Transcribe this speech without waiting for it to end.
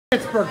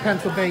Pittsburgh,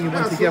 Pennsylvania,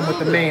 once again with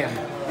the man,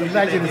 the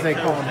legend as they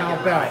call him,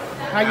 Hal Bell.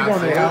 How you doing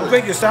today, Hal?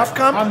 Great, yourself,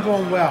 come? I'm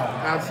doing well.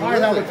 Absolutely. All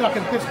right, now we're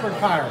talking Pittsburgh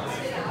Pirates.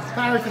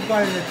 Pirates have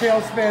gone in the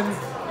tailspin.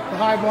 The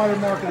high water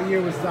mark of the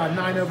year was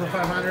 9 over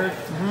 500.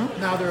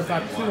 Now they're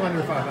about 2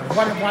 under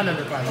 500, 1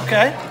 under 500.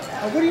 Okay.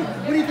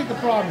 What do you think the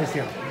problem is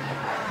here?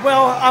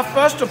 Well,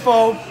 first of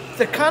all,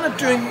 they're kind of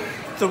doing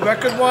the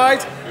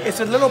record-wise. It's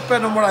a little better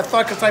than what I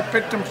thought because I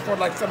picked them for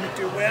like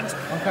 72 wins.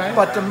 Okay.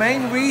 But the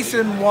main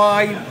reason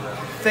why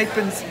they've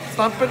been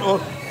slumping or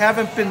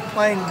haven't been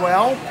playing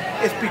well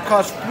is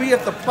because 3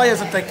 of the players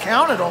that they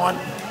counted on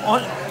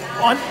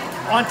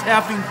aren't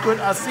having good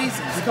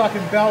seasons. We're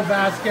talking Bell,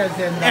 Vasquez,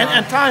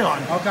 And Tyon.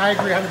 Okay, I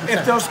agree 100%.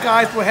 If those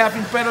guys were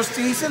having better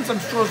seasons, I'm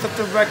sure that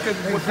the record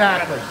would be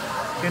Exactly.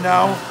 better. You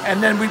know,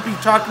 and then we'd be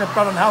talking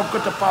about on how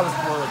good the Pirates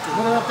were.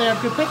 What about if they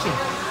have good pitching?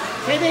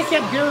 Say they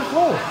kept Garrett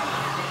Cole.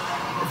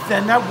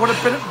 Then that would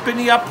have been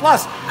a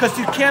plus, because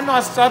you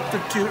cannot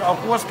substitute a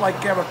horse like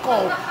Garrett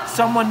Cole,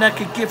 someone that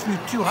could give you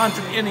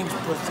 200 innings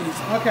per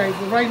season. Okay,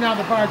 well right now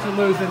the Pirates are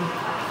losing.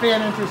 Fan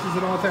interest is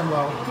at all-time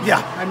low.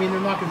 Yeah. I mean, they're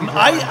not going to be.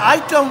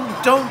 I don't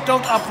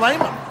blame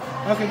them.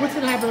 Okay, what's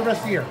going to happen the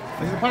rest of the year?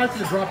 Is the Pirates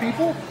going to draw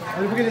people?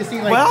 Or are we going to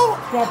see like Well,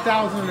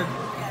 12,000 a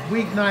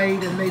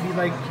weeknight and maybe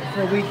like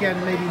for a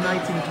weekend, maybe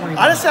 19, 20?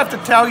 I just have to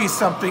tell you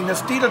something. The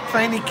Steeler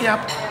training camp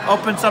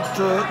opens up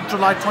to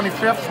July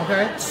 25th.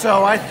 Okay.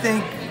 So I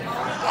think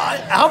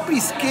I'll be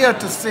scared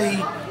to see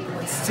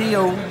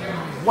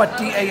what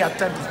DA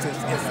attendance is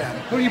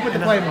then. Who do you put the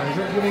blame on? Is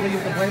it really going to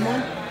use the blame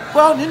on?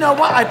 Well, you know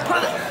what? I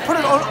put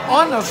it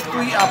on those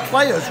 3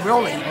 players,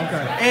 really.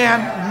 Okay.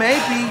 And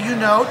maybe, you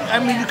know, I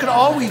mean, you could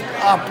always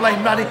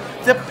blame money.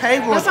 The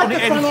payroll is That's like only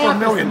the front 84 office,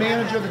 million. the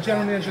manager, the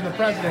general manager, and the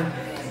president.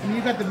 I mean,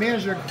 you've got the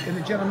manager and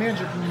the general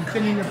manager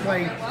continuing to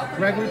play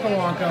Gregory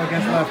Polanco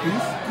against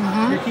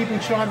lefties. You're keeping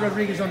Sean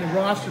Rodriguez on the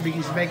roster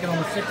because he's making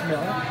almost $6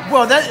 million.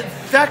 Well,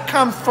 that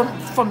comes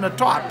from the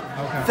top.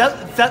 Okay.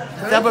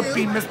 That would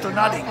be Mr.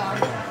 Nutty.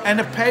 And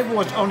the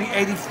payroll is only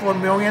 84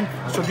 million.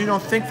 So you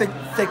don't think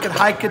they could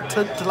hike it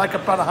to like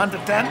about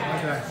 110?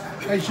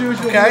 Okay. As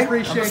usual, Okay. we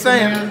appreciate I'm the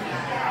saying.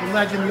 man, the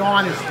legend, the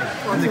honesty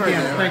in the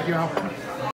camp. Thank you, Al.